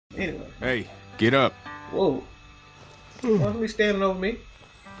Anyway. Hey, get up. Whoa. Why be standing over me?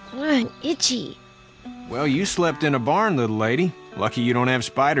 I'm itchy. Well, you slept in a barn, little lady. Lucky you don't have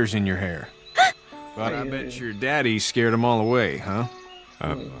spiders in your hair. But I bet your daddy scared them all away, huh?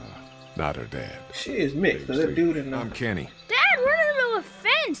 I'm not her dad. She is mixed, because that dude in the... I'm Kenny. Dad, we're in the middle of a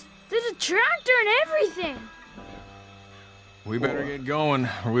fence. There's a tractor and everything. We better get going,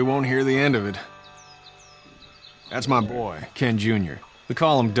 or we won't hear the end of it. That's my boy, Ken Jr. We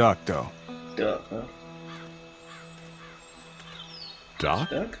call him Duck, though. Duck, huh? Doc?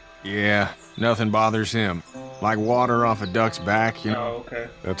 Duck? Yeah, nothing bothers him. Like water off a duck's back, you know? Oh, okay.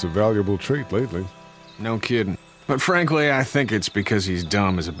 That's a valuable trait lately. No kidding. But frankly, I think it's because he's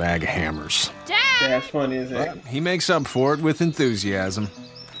dumb as a bag of hammers. Dad! That's funny as heck. But he makes up for it with enthusiasm.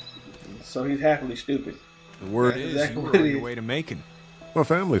 So he's happily stupid. The word That's is exactly you what were it on your is. way to Macon. My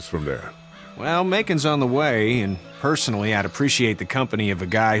family's from there. Well, Macon's on the way, and personally, I'd appreciate the company of a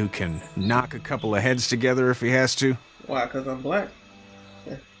guy who can knock a couple of heads together if he has to. Why? Because I'm black?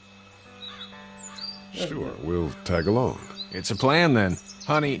 Sure, we'll tag along. It's a plan, then.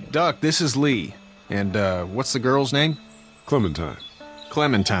 Honey, Duck, this is Lee. And, what's the girl's name? Clementine.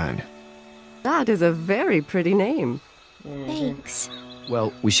 Clementine. That is a very pretty name. Thanks.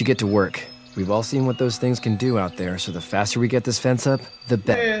 Well, we should get to work. We've all seen what those things can do out there, so the faster we get this fence up, the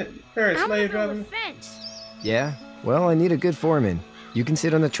better. Man, parents I'm gonna slave build a driving. fence. Yeah? Well, I need a good foreman. You can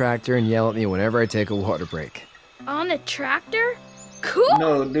sit on the tractor and yell at me whenever I take a water break. On the tractor? Cool.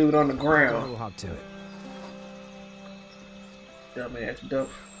 No, dude on the We'll ground. hop to it. Dumbass duck.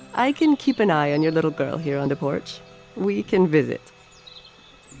 I can keep an eye on your little girl here on the porch. We can visit.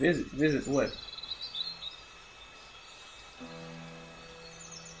 Visit what?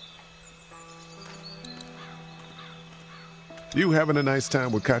 You having a nice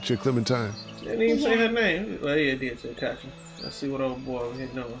time with Katya, Clementine? Didn't even say her name. Well, yeah, it did say Katya. Let's see what old boy was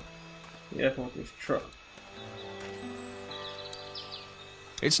hitting on. Yeah, with this truck.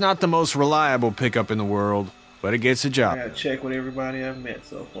 It's not the most reliable pickup in the world, but it gets the I job. gotta check with everybody I've met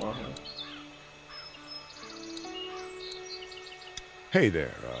so far, huh? Hey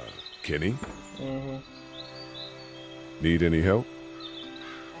there, Kenny. Mm-hmm. Need any help?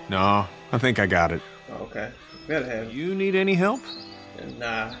 No, I think I got it. Okay. Better have it. You need any help?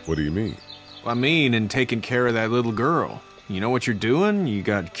 Nah. What do you mean? I mean, in taking care of that little girl. You know what you're doing? You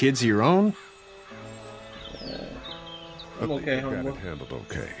got kids of your own? I'm I think okay, I got it homeboy. handled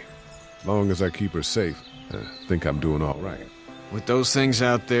okay. Long as I keep her safe, I think I'm doing all right. With those things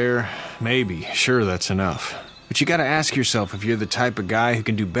out there, maybe, sure, that's enough. But you gotta ask yourself if you're the type of guy who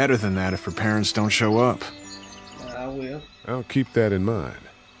can do better than that if her parents don't show up. I will. I'll keep that in mind.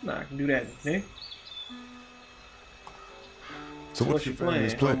 Nah, I can do that, eh? So what's your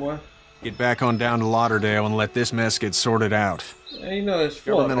family's plan, plan? homeboy? Get back on down to Lauderdale and let this mess get sorted out. Yeah, you know it's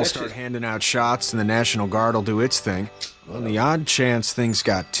Florida. Government will That start shit- handing out shots and the National Guard will do its thing. On the odd chance things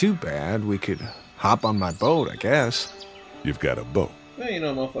got too bad, we could hop on my boat, I guess. You've got a boat. Yeah, you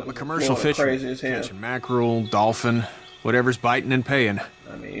know, motherfuckers. I'm a commercial Florida fisherman, crazy as hell. catching mackerel, dolphin, whatever's biting and paying.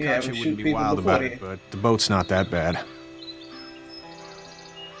 I mean, you Katya haven't wouldn't shoot be people wild before about then. it, but the boat's not that bad.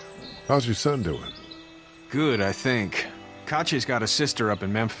 How's your son doing? Good, I think. Katya's got a sister up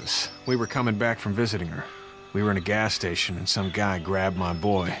in Memphis. We were coming back from visiting her. We were in a gas station and some guy grabbed my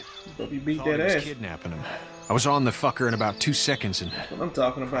boy. Hope you beat Thought that he was ass. kidnapping him. I was on the fucker in about 2 seconds and That's what I'm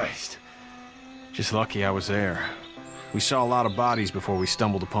talking about. just lucky I was there. We saw a lot of bodies before we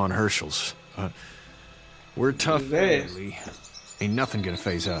stumbled upon Herschel's. But we're tough, His ass. Lee. Ain't nothing gonna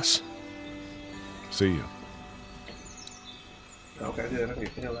phase us. See you. Okay, good. I'll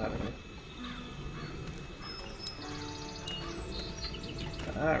get the hell out of here.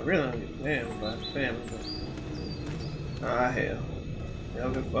 I really don't give a damn about the family, but... Ah, hell. Y'all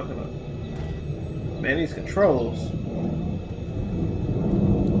been fucking up. Man, these controls.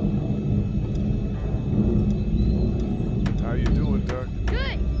 How you doing, Doc?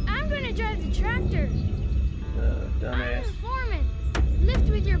 Good. I'm gonna drive the tractor. I'm Dumbass. the foreman. Lift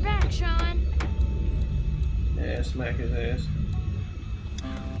with your back, Sean. Yeah, smack his ass.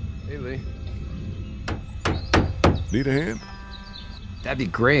 Hey, Lee. Need a hand? That'd be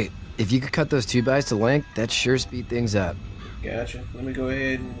great. If you could cut those 2x to length, that'd sure speed things up. Gotcha. Let me go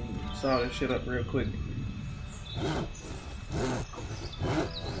ahead and saw this shit up real quick.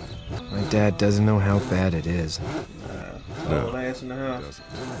 My dad doesn't know how bad it is. Old ass in the house.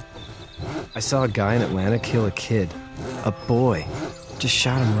 Doesn't. I saw a guy in Atlanta kill a kid. A boy. Just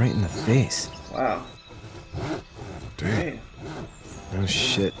shot him right in the face. Wow. Damn. Damn. Oh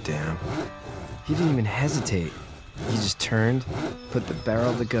shit, damn. He didn't even hesitate. He just turned, put the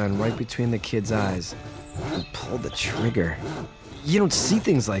barrel of the gun right between the kid's eyes, and pulled the trigger. You don't see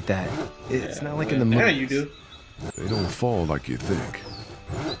things like that. It's not like in the movies. Now you do. They don't fall like you think.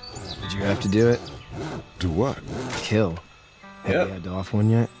 Did you have to do it? Do what? Kill. Have Yep. you had to off one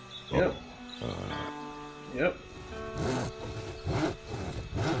yet? Yep. Yep.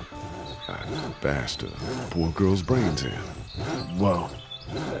 I bashed a poor girl's brains in. Whoa.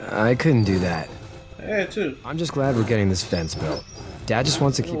 I couldn't do that. I had to. I'm just glad we're getting this fence built. Dad just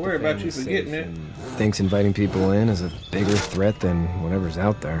wants to keep Don't the worry about family you safe forgetting it. and thinks inviting people in is a bigger threat than whatever's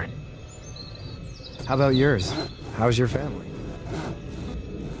out there. How about yours? How's your family?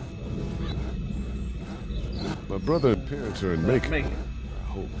 My brother and parents are in Macon. Make it. I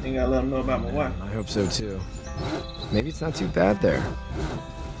hope. Ain't gotta let them know about my wife. I hope so too. Maybe it's not too bad there.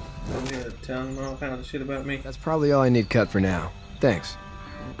 Over here telling them all kinds of shit about me. That's probably all I need cut for now. Thanks.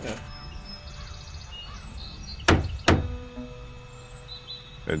 Okay.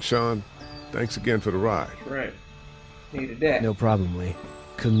 And Sean, thanks again for the ride. Right. Needed that. No problem, Lee.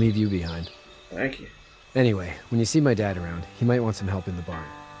 Couldn't leave you behind. Thank you. Anyway, when you see my dad around, he might want some help in the barn.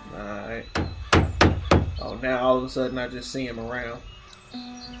 Alright. Oh, now all of a sudden I just see him around.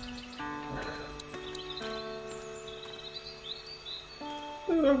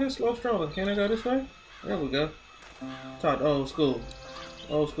 Look, I'm getting slow strolling. Can I go this way? There we go. Talk to old school.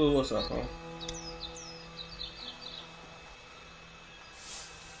 Old school, what's up, home?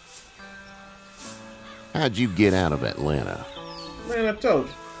 How'd you get out of Atlanta? Man, I told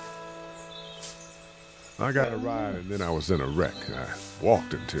you. I got a ride and then I was in a wreck. I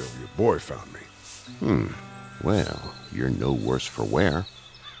walked until your boy found me. Well, you're no worse for wear.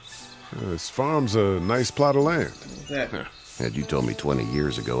 This farm's a nice plot of land. Exactly. Had you told me 20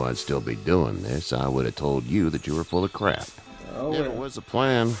 years ago I'd still be doing this, I would have told you that you were full of crap. Oh, Never well. was a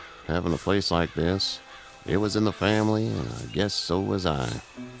plan, having a place like this. It was in the family, and I guess so was I.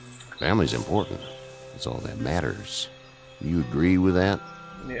 Family's important. It's all that matters. You agree with that?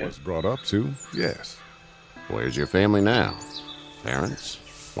 Yeah. Was brought up to, yes. Where's your family now? Parents?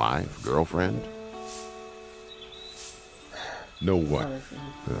 Wife? Girlfriend? No what?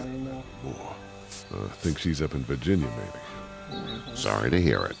 I know. More. I think she's up in Virginia, maybe. Sorry to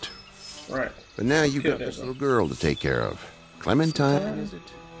hear it. Right. But now you Killed got that this one. little girl to take care of. Clementine, is it?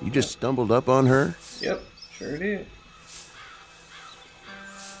 You just stumbled up on her? Yep. Sure did.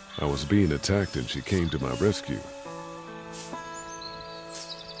 I was being attacked and she came to my rescue.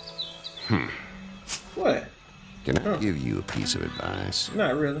 What? Can I give you a piece of advice?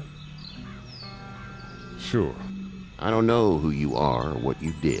 Not really. Sure. I don't know who you are or what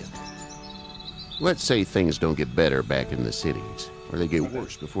you did. Let's say things don't get better back in the cities, or they get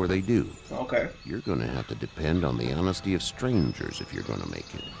worse before they do. Okay. You're gonna have to depend on the honesty of strangers if you're gonna make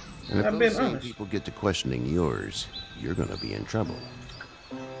it. And if I've those been same honest. people get to questioning yours, you're gonna be in trouble.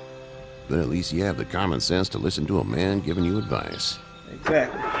 But at least you have the common sense to listen to a man giving you advice.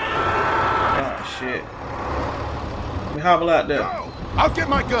 Exactly. Oh, shit. Let me hobble out there. I'll get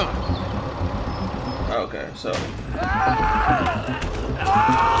my gun. Okay, so.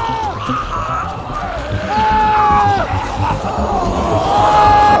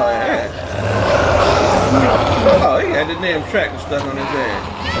 Oh, yeah. Oh, he got the damn tractor stuck on his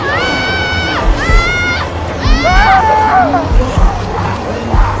ass.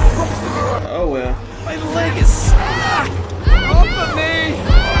 Oh, well. My leg is stuck! Off of me!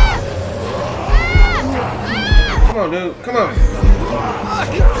 Come on, dude. Come on.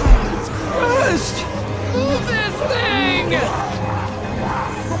 It's crushed! Move this thing!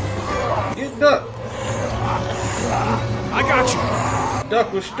 Get duck. I got you!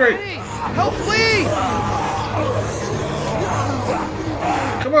 Duck was straight. Help Lee!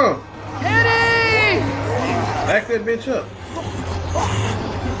 Come on. Eddie! Back that bitch up.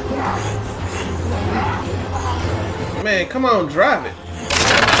 Man, come on, drive it.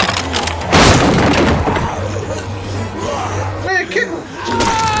 Man, kick him.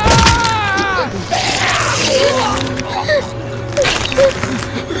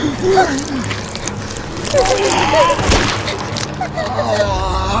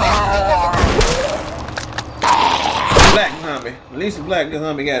 Black zombie. At least the black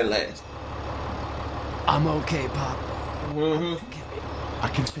zombie got it last. I'm okay, Pop. Mm-hmm. I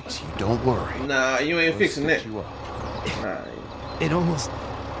can fix you, don't worry. Nah, you ain't fixing that. You up. Nah. It almost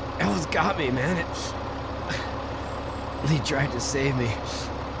got me, man. Lee tried to save me.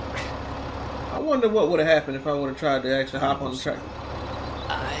 I wonder what would have happened if I would have tried to actually hop on the track.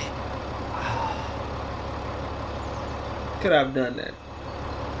 Could I have done that?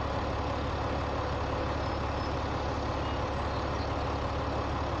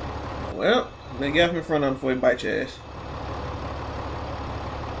 Well, they get off in front of him before he bites your ass.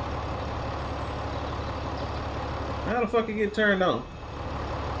 How How the fuck it get turned on?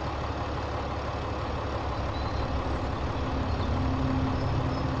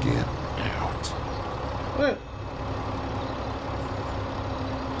 Get out. What?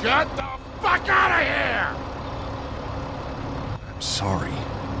 Get the fuck out of here! I'm sorry.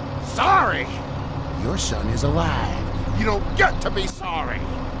 Sorry? Your son is alive. You don't get to be sorry.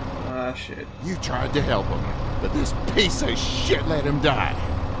 Ah, shit. You tried to help him, but this piece of shit let him die.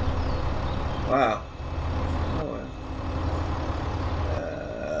 Wow. Oh, well.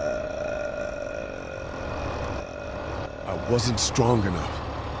 I wasn't strong enough.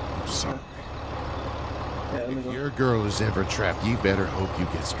 I'm sorry. Yeah, let me If go. your girl is ever trapped, you better hope you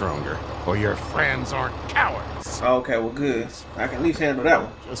get stronger, or your friends aren't cowards. Okay, well, good. I can at least handle that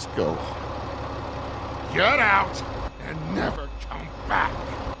one. Just go. Get out and never come back.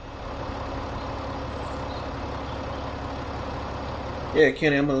 Yeah,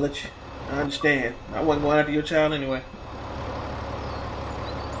 Kenny, I'm gonna let you. I understand. I wasn't going after your child anyway.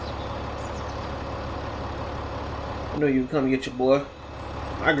 I knew you would come and get your boy.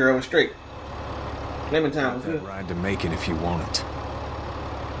 My girl was straight. Clementine was That good. ride to Macon if you want it.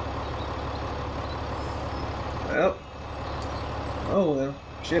 Well. Oh well.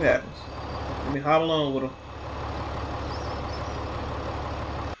 Shit happens. Let me hop along with him.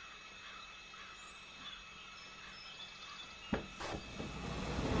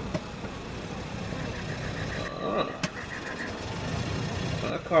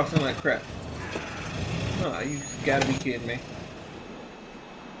 That car sound like crap. Oh, you gotta be kidding me.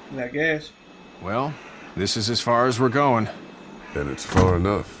 You got gas? Well, this is as far as we're going. And it's far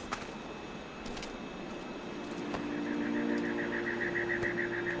enough.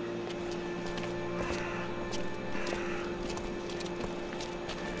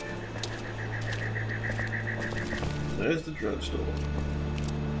 There's the drugstore.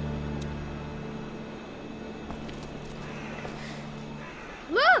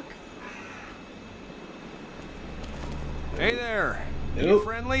 Look! Hey there. You Nope.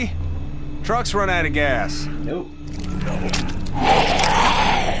 friendly? Truck's run out of gas. Nope.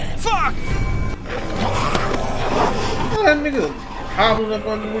 Fuck! Oh, that nigga hobbling up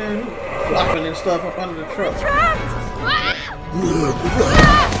under there, flopping and stuff up under the truck.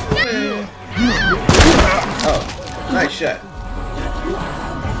 Man. Oh, nice shot.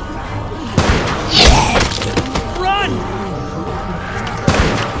 Run!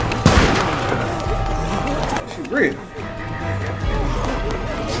 She real.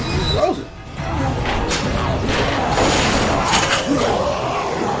 Close it.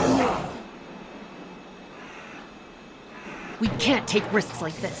 We can't take risks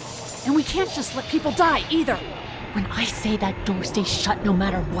like this. And we can't just let people die either. When I say that door stays shut no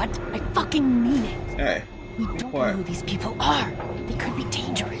matter what, I fucking mean it. Hey, We be don't know quiet. who these people are. They could be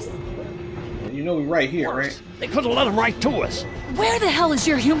dangerous. You know we right here, right? They could have let him right to us. Where the hell is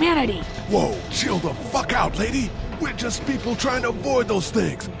your humanity? Whoa, chill the fuck out, lady. We're just people trying to avoid those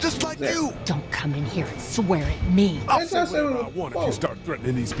things, just like Yeah. you. Don't come in here and swear at me. I'll That's say not saying whatever I what- want if whoa. you start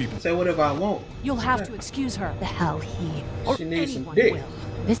threatening these people. Say whatever I want. You'll have to excuse her. The hell he or She needs some anyone dick.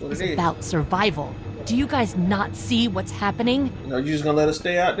 will. This What is it is. about survival. Do you guys not see what's happening? You know, you just gonna let us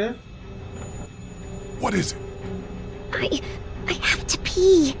stay out there? What is it? I have to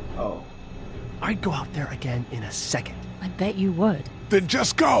pee. Oh. I'd go out there again in a second. I bet you would. Then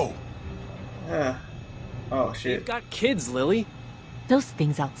just go. Ah. Oh You've shit. got kids, Lily. Those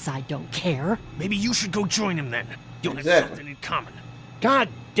things outside don't care. Maybe you should go join him then. You'll have Exactly. something in common. God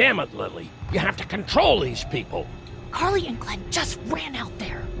damn it, Lily. You have to control these people. Carly and Glenn just ran out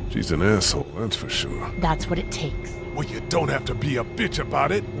there. She's an asshole, that's for sure. That's what it takes. Well, you don't have to be a bitch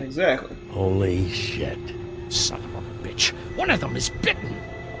about it. Exactly. Holy shit. Son of a bitch. One of them is bitten.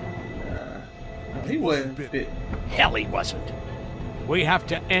 He wasn't bit. bit. Hell, he wasn't. We have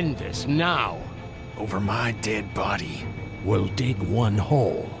to end this now. Over my dead body. We'll dig one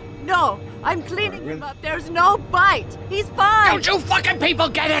hole. No, I'm cleaning him up. There's no bite. He's fine. Don't you fucking people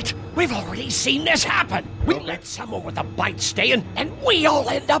get it? We've already seen this happen. We let someone with a bite stay in, and we all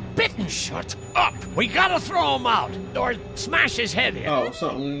end up bitten. Shut up. We gotta throw him out, or smash his head in. Oh,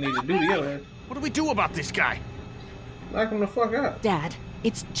 something we need to do together. What do we do about this guy? Knock him the fuck out. Dad,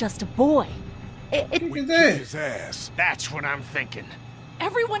 it's just a boy. Kick We his kick ass. his ass. That's what I'm thinking.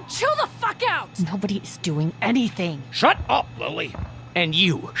 Everyone chill the fuck out! Nobody is doing anything. Shut up, Lily. And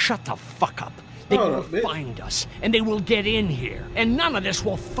you, shut the fuck up. They Hold will up, bitch. find us, and they will get in here, and none of this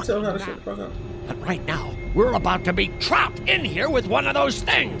will fucking Tell her to matter. shut the fuck up. But right now, we're about to be trapped in here with one of those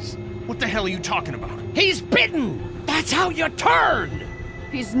things. What the hell are you talking about? He's bitten. That's how you turn.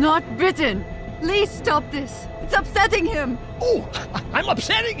 He's not bitten. Lee, stop this. It's upsetting him. Oh, I'm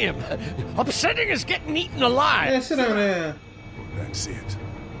upsetting him. Upsetting is getting eaten alive. Yeah, sit down there. That's it.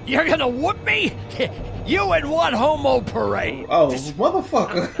 You're gonna whoop me? You and what homo parade? Oh,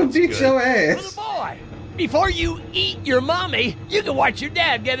 motherfucker. Beat your ass. Little boy, before you eat your mommy, you can watch your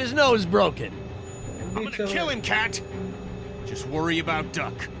dad get his nose broken. I'm gonna kill him, Cat. Just worry about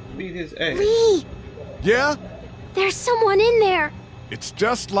Duck. Beat his ass. Lee, Yeah? there's someone in there. It's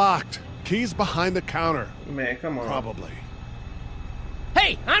just locked. Key's behind the counter. Man, come on. Probably.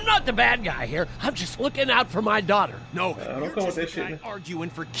 Hey, I'm not the bad guy here. I'm just looking out for my daughter. No, don't you're come with just that the shit. guy arguing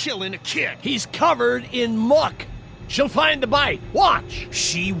for killing a kid. He's covered in muck. She'll find the bite. Watch.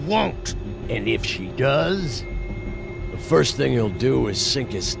 She won't. And if she does, the first thing he'll do is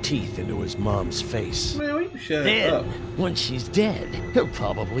sink his teeth into his mom's face. Man, will you shut Then, up? once she's dead, he'll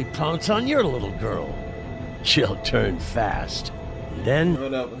probably pounce on your little girl. She'll turn fast. And then,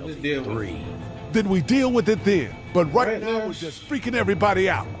 Hold up. Just deal with it. breathe. Then we deal with it then. But right Right now, now. we're just freaking everybody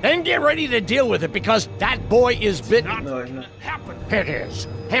out. And get ready to deal with it because that boy is bitten. No, it's not. It is.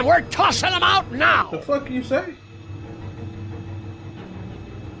 And we're tossing him out now. The fuck you say?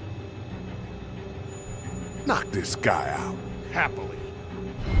 Knock this guy out. Happily.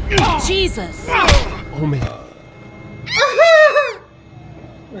 Jesus! Oh, man.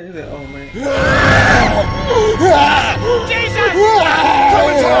 Look at that old man.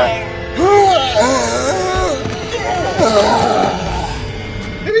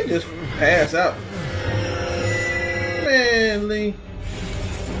 Did he just pass out? Man, Lee.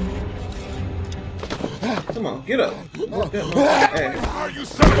 Come on, get up. Hey. Are you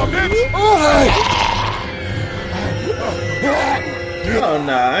son of a bitch? Oh,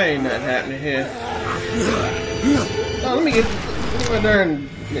 nah, ain't nothing happening here. Oh, let me my darn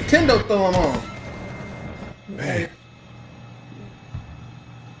Nintendo throw him on. Man,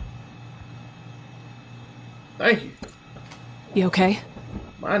 Thank you. You okay?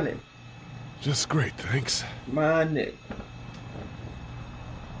 My nigga. just great, thanks. My nigga.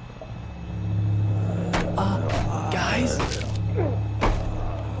 Guys?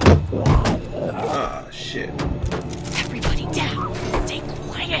 Ah, shit. Everybody down. Stay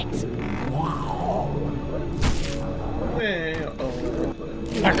quiet. Man, oh.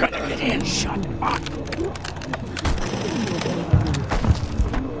 They're gonna get in. Shut up.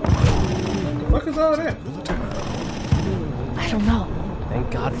 What is all that? I don't know.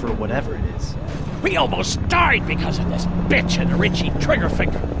 Thank God for whatever it is. We almost died because of this bitch and the Richie trigger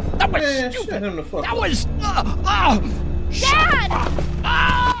finger. That was Man, stupid. shut him the fuck That up. was. Dad!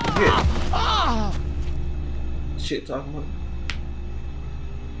 Shit talking about.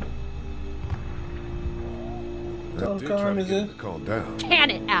 I How did calm try to is get him it? to calm down. Can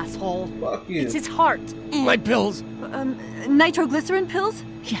it, asshole? Fuck you. It's his heart. My pills. Nitroglycerin pills?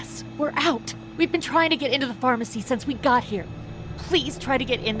 Yes, we're out. We've been trying to get into the pharmacy since we got here. Please try to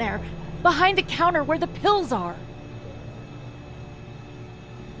get in there. Behind the counter where the pills are.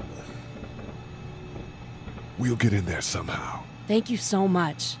 We'll get in there somehow. Thank you so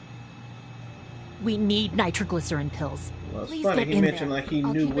much. We need nitroglycerin pills. Well, it's Please funny get he in mentioned there. like he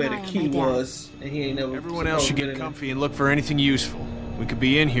I'll knew keep where an the eye on key my dad. was, and he ain't never. Everyone else should supposed to get in comfy and look for anything useful. We could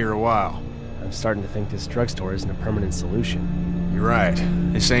be in here a while. I'm starting to think this drugstore isn't a permanent solution. You're right.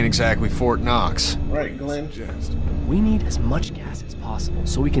 This ain't exactly Fort Knox. there. Right, Glenn. Just. We need as much gas as possible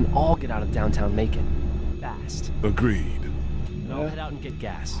so we can all get out of downtown Macon. Fast. Agreed. And I'll head out and get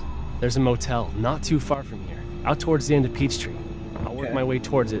gas. There's a motel not too far from here, out towards the end of Peachtree. I'll work Okay. my way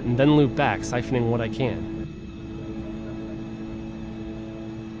towards it and then loop back, siphoning what I can.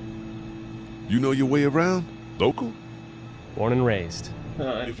 You know your way around? Local? Born and raised.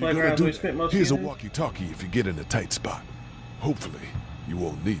 And If you're playground gonna do we spent that, most here's a of the day? walkie-talkie if you get in a tight spot. Hopefully, you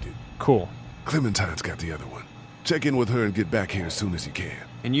won't need it. Cool. Clementine's got the other one. Check in with her and get back here as soon as you can.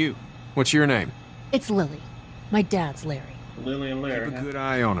 And you? What's your name? It's Lily. My dad's Larry. Lily and Larry. Keep a huh? good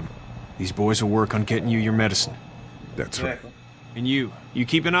eye on him. These boys will work on getting you your medicine. That's right. Exactly. And you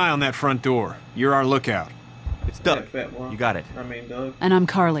keep an eye on that front door. You're our lookout. It's Doug. That fat boy. You got it. I mean, Doug. And I'm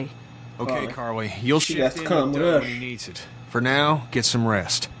Carly. Okay, Carly. Carly, you'll She shift got to in come with with Doug us. when he needs it. For now, get some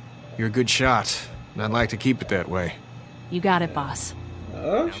rest. You're a good shot, and I'd like to keep it that way. You got it, boss.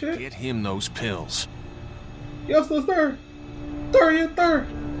 Oh, Now shit. get him those pills. Yes, the third. Third.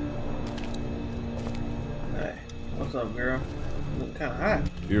 Hey, what's up, girl? You look kind of hot.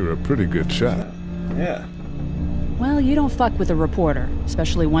 You're a pretty good shot. Yeah. Well, you don't fuck with a reporter,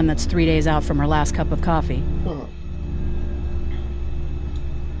 especially one that's 3 days out from her last cup of coffee. Huh.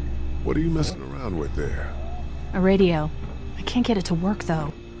 What are you messing around with there? A radio. I can't get it to work,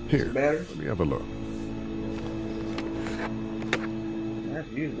 though. Here, Battery? let me have a look. That's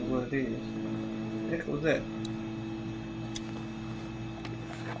usually what it is. the heck was that?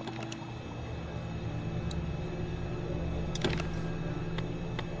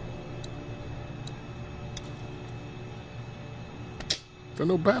 There are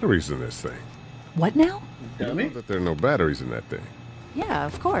no batteries in this thing. What now? You know that there are no batteries in that thing. Yeah,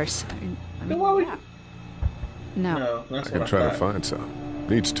 of course. I Then mean, why would yeah. No. No, that's I can what try to thought. find some.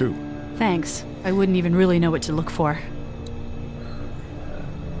 Needs two. Thanks. I wouldn't even really know what to look for.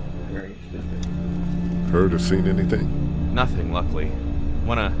 Very stupid. Heard or seen anything? Nothing, luckily.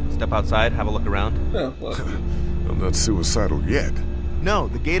 Wanna step outside, have a look around? Oh, fuck you. I'm not suicidal yet. No,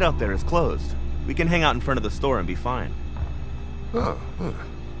 the gate out there is closed. We can hang out in front of the store and be fine. Oh, huh.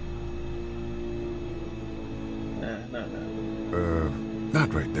 Nah.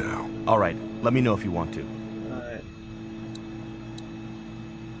 Not right now. All right, let me know if you want to. Alright.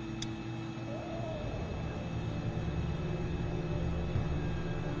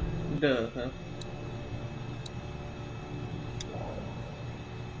 Duh, huh?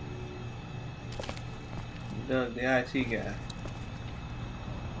 Doug, the IT guy.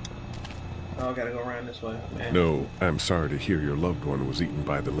 Oh, I gotta go around this way, man. No, I'm sorry to hear your loved one was eaten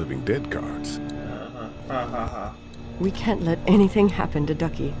by the living dead guards. Uh-huh. Ha ha ha. We can't let anything happen to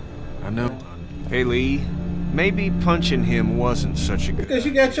Ducky. I know. Hey, Lee, maybe punching him wasn't such a good Because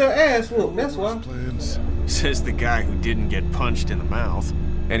you got your ass whooped, that's why. Plans. Says the guy who didn't get punched in the mouth.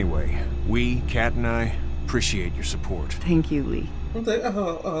 Anyway, we, Kat and I, appreciate your support. Thank you, Lee. I'm like,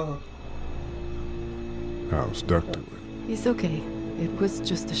 How's Duck doing? He's okay. It was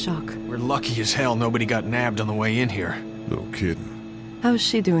just a shock. We're lucky as hell nobody got nabbed on the way in here. No kidding. How's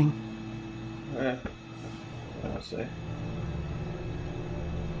she doing? I'll say.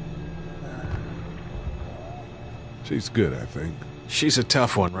 She's good, I think. She's a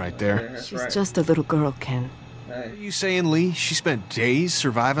tough one right there. That's She's right. just a little girl, Ken. Are you saying, Lee, she spent days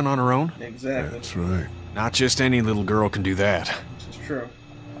surviving on her own? Exactly. That's right. Not just any little girl can do that. It's true.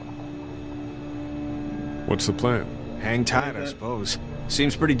 What's the plan? Hang tight, I suppose.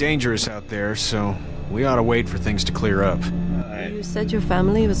 Seems pretty dangerous out there, so we ought to wait for things to clear up. Alright. You said your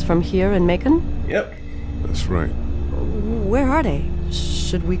family was from here in Macon? Yep. That's right. Where are they?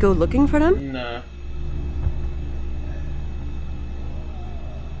 Should we go looking for them? Nah.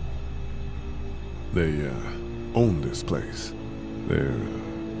 They, own this place. They're,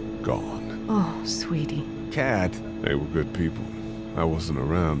 gone. Oh, sweetie. Kat, They were good people. I wasn't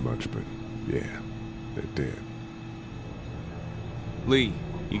around much, but yeah, they're dead. Lee,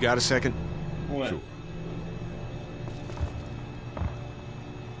 you got a second? What? Sure.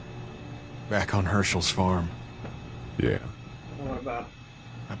 Back on Herschel's farm. Yeah. What about?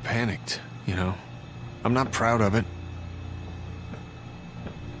 I panicked, you know. I'm not proud of it,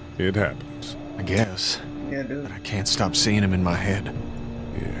 It happens. I guess. Yeah, dude. But I can't stop seeing him in my head.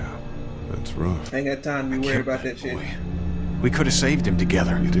 Yeah, that's rough. Ain't got time to be worried about that shit. Boy, we could have saved him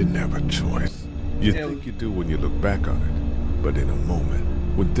together. You didn't have a choice. You Yeah. think you do when you look back on it, but in a moment,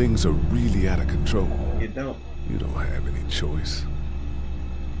 when things are really out of control, You don't. you don't have any choice.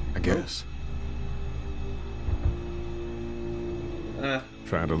 I guess.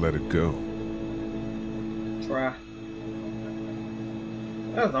 Try to let it go. Try.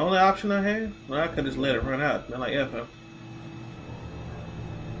 That was the only option I had. Well, I could just let it run out. I'm like, F him.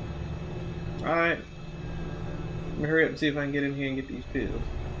 Alright. Let me hurry up and see if I can get in here and get these pills.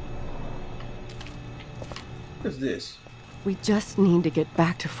 What's this? We just need to get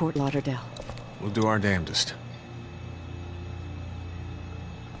back to Fort Lauderdale. We'll do our damnedest.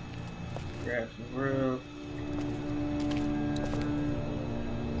 Grab some grub.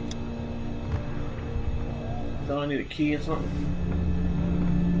 Do I need a key or something?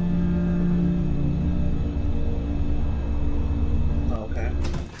 Okay.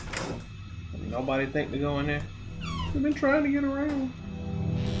 Nobody think to go in there? We've been trying to get around.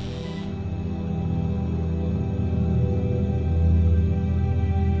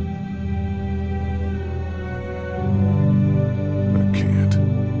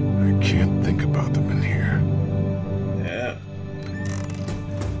 I can't think about them in here. Yeah.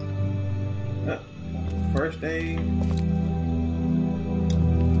 First aid.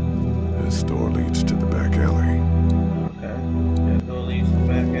 This door leads to the back alley. Okay. That door leads to the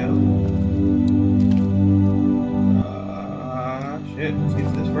back out. Shit. Let's get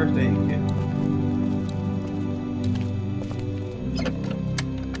to this first aid kit.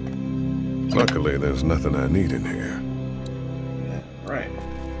 Luckily, there's nothing I need in here. Yeah, right.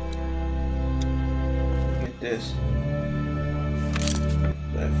 Get this.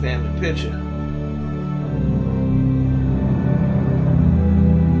 That family picture.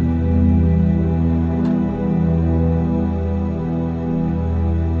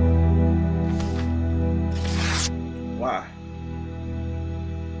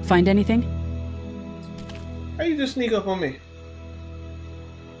 Find anything? How you just sneak up on me?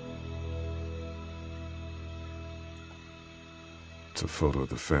 It's a photo of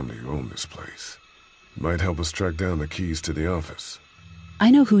the family who own this place. Might help us track down the keys to the office.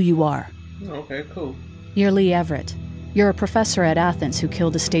 I know who you are. Okay, cool. You're Lee Everett. You're a professor at Athens who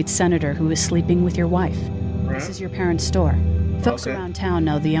killed a state senator who was sleeping with your wife. Right. This is your parents' store. Folks Okay. around town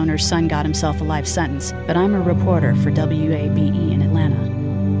know the owner's son got himself a life sentence, but I'm a reporter for WABE in Atlanta.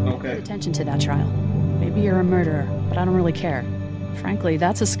 Pay Okay. attention to that trial. Maybe you're a murderer, but I don't really care. Frankly,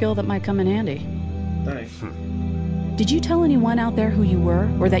 that's a skill that might come in handy. Thanks. Did you tell anyone out there who you were,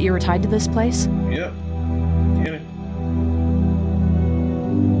 or that you were tied to this place? Yep. Get it.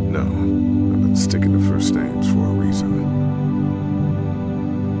 No, I've been sticking to first names for a reason.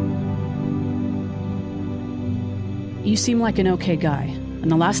 You seem like an okay guy, and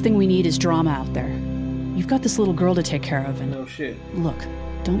the last thing we need is drama out there. You've got this little girl to take care of, and No shit. look,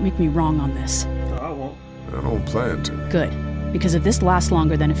 don't make me wrong on this. No, I won't. I don't plan to. Good, because if this lasts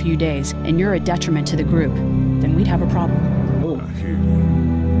longer than a few days, and you're a detriment to the group, then we'd have a problem. Oh, I hear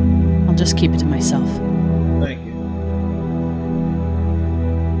you. I'll just keep it to myself. thank you.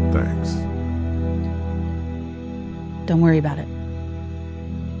 Thanks. Don't worry about it.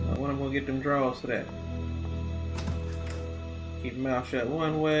 When I'm gonna get them draws for that? Keep your mouth shut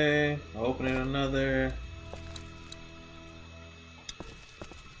one way, open it another.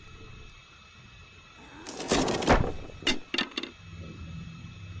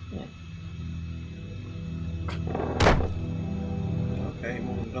 Okay,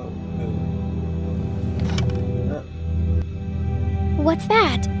 move it over. Good. What's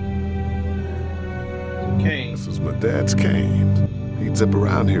that? Cane. This is my dad's cane. He'd zip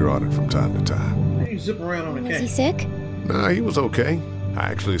around here on it from time to time. How you zip around on a Was he cane? sick? Nah, he was okay. I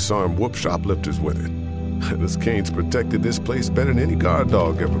actually saw him whoop shoplifters with it. This cane's protected this place better than any guard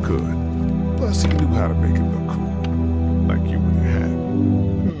dog ever could. Plus, he knew how to make it look cool. Like you with your hat.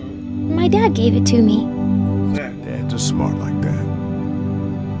 My dad gave it to me. Exactly. Dads are smart like that.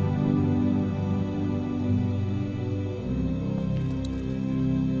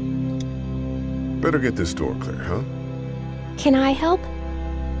 Better get this door clear, huh? Can I help?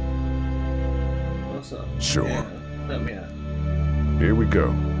 What's up? Sure. Yeah, help me out. Here we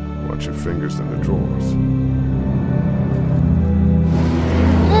go. Watch your fingers in the drawers.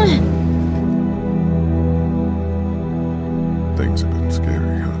 Things have been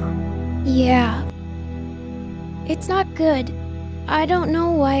scary, huh? Yeah. It's not good. I don't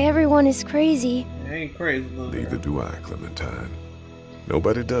know why everyone is crazy. I ain't crazy, little Neither girl. do I, Clementine.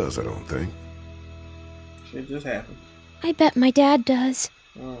 Nobody does, I don't think. Shit just happened. I bet my dad does.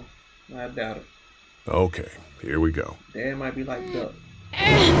 Oh, I doubt it. Okay, here we go. Dad might be like Duck.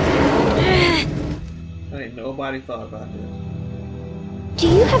 Ain't nobody thought about this. Do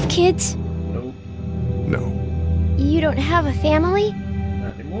you have kids? Nope, No. You don't have a family?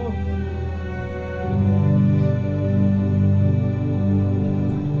 not anymore.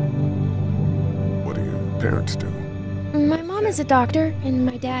 What do your parents do? My mom is a doctor, and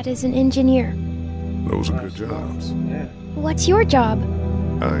my dad is an engineer. Those are good jobs. Yeah. What's your job?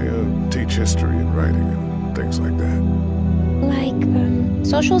 I teach history and writing and things like that. Like,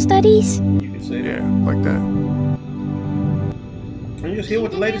 social studies? You can say that. Yeah, like that. Can you just hear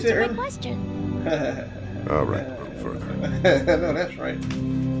what the lady said Answer my earlier? question. All right, a little further. No, that's right.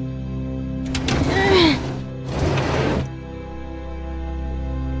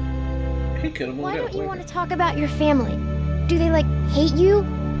 He could have moved Why that don't you way. want to talk about your family? Do they, like, hate you?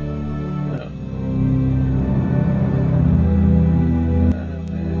 No.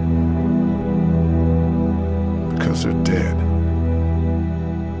 Because they're dead.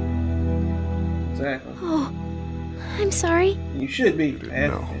 Exactly. Oh, I'm sorry. You should be. didn't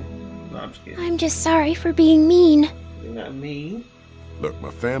asking. No, I'm just kidding. I'm just sorry for being mean. You're not mean. Look,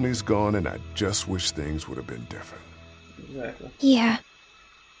 my family's gone and I just wish things would have been different. Exactly. Yeah.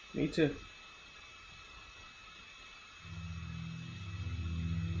 Me too.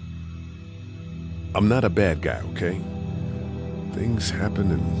 I'm not a bad guy, okay? Things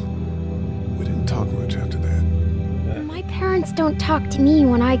happened and we didn't talk much after that. My parents don't talk to me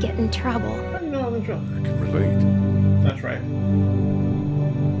when I get in trouble. How do you know I was in trouble? I can relate. That's right.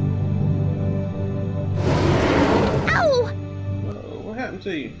 Ow! What happened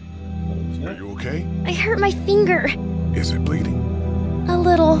to you? Are you okay? I hurt my finger. Is it bleeding? A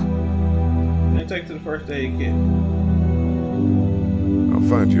little. They take to the first aid kit. I'll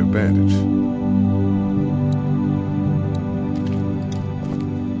find you a bandage.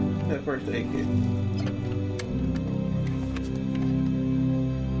 That first aid kit.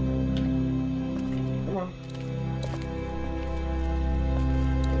 Come on.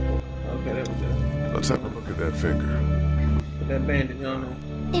 that finger. Put that bandage on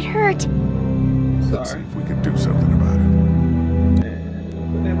there. It hurt. Let's see if we can do something about it.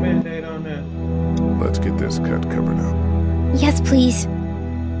 And put that band-aid on there. Let's get this cut covered up. Yes, please.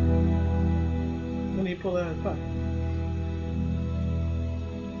 When you pull out his pocket.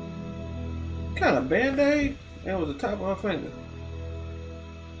 What kind of band-aid? That was the top of my finger.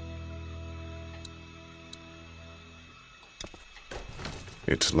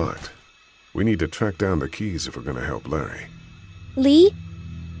 It's locked. We need to track down the keys if we're gonna help Larry. Lee?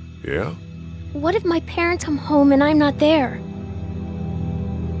 Yeah? What if my parents come home and I'm not there?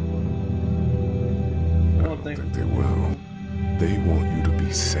 I don't think They will. They want you to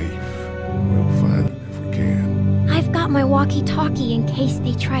be safe. We'll find them if we can. I've got my walkie-talkie in case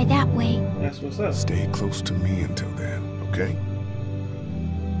they try that way. that's what's up. Stay close to me until then, okay?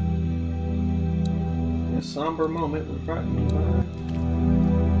 A somber moment will probably find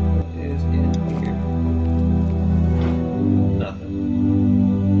what is in here. Nothing.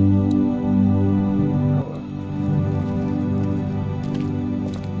 Oh well.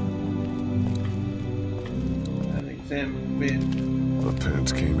 An examine bed. My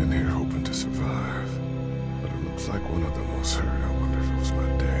parents came in here hoping to survive. But it looks like one of them was hurt. I wonder if it was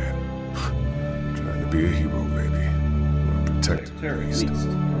my dad. Trying to be a hero, maybe. Or a protector, at least.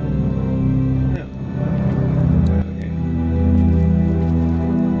 Yeah.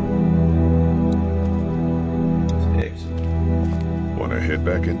 Want to head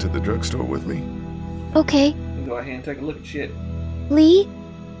back into the drugstore with me? Okay. Go ahead and take a look at shit. Lee?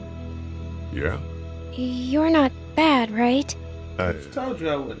 Yeah? You're not bad, right? I told you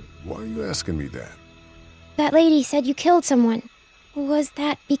I wouldn't. Why are you asking me that? That lady said you killed someone. Was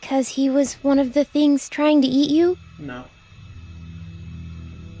that because he was one of the things trying to eat you? No.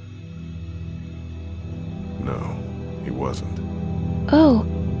 No, he wasn't. Oh.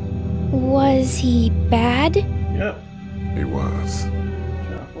 Was he bad? Yep. He was. Trying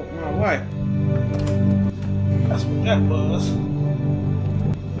to fuck my wife. That's what that was.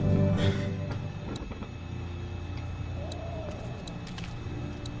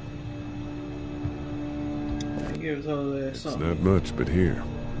 Gives all that It's something. not much, but here.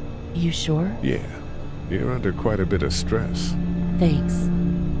 You sure? Yeah. You're under quite a bit of stress. Thanks.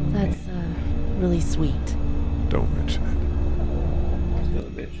 That's, really sweet. Don't mention it. Still a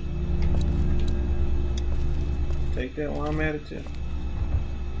bitch. Take that while I'm at it too.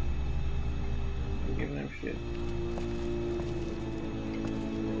 Giving them shit.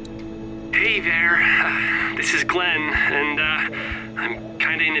 Hey there, this is Glenn, and I'm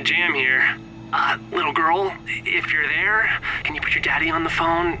kinda in a jam here. Little girl, if you're there, can you put your daddy on the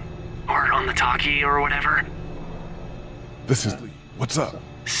phone? Or on the talkie or whatever? This is Lee. What's up?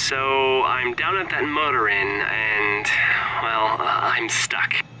 So, I'm down at that motor inn, and, well, I'm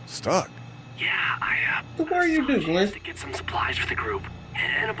stuck. Stuck? Yeah, What are you doing, Glenn? to get some supplies for the group,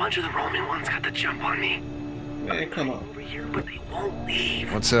 and a bunch of the Roman ones got the jump on me. Man, come on. Over here, but they won't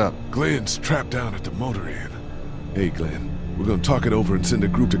leave. What's up? Glenn's trapped down at the motor inn. Hey, Glenn. We're gonna talk it over and send a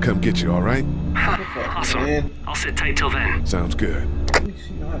group to come get you, all right? Awesome. Man. I'll sit tight till then. Sounds good. At least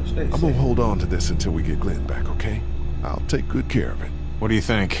you know how to stay I'm safe. gonna hold on to this until we get Glenn back, okay? I'll take good care of it. What do you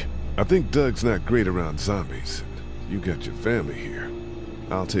think? I think Doug's not great around zombies. You got your family here.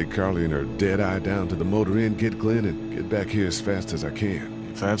 I'll take Carly and her dead eye down to the motor inn, get Glenn, and get back here as fast as I can.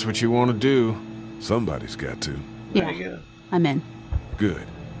 If that's what you want to do. Somebody's got to. Yeah, I'm in. Good.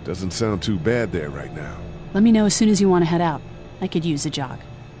 Doesn't sound too bad there right now. Let me know as soon as you want to head out. I could use a jog.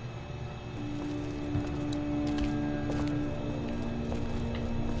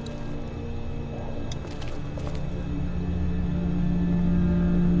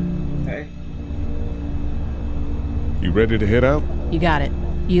 Okay. You ready to head out? You got it.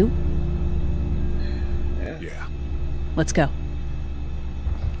 You? Yeah. Let's go.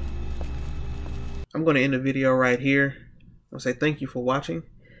 I'm going to end the video right here. I'll say thank you for watching.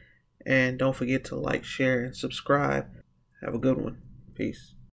 And don't forget to like, share, and subscribe. Have a good one.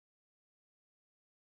 Peace.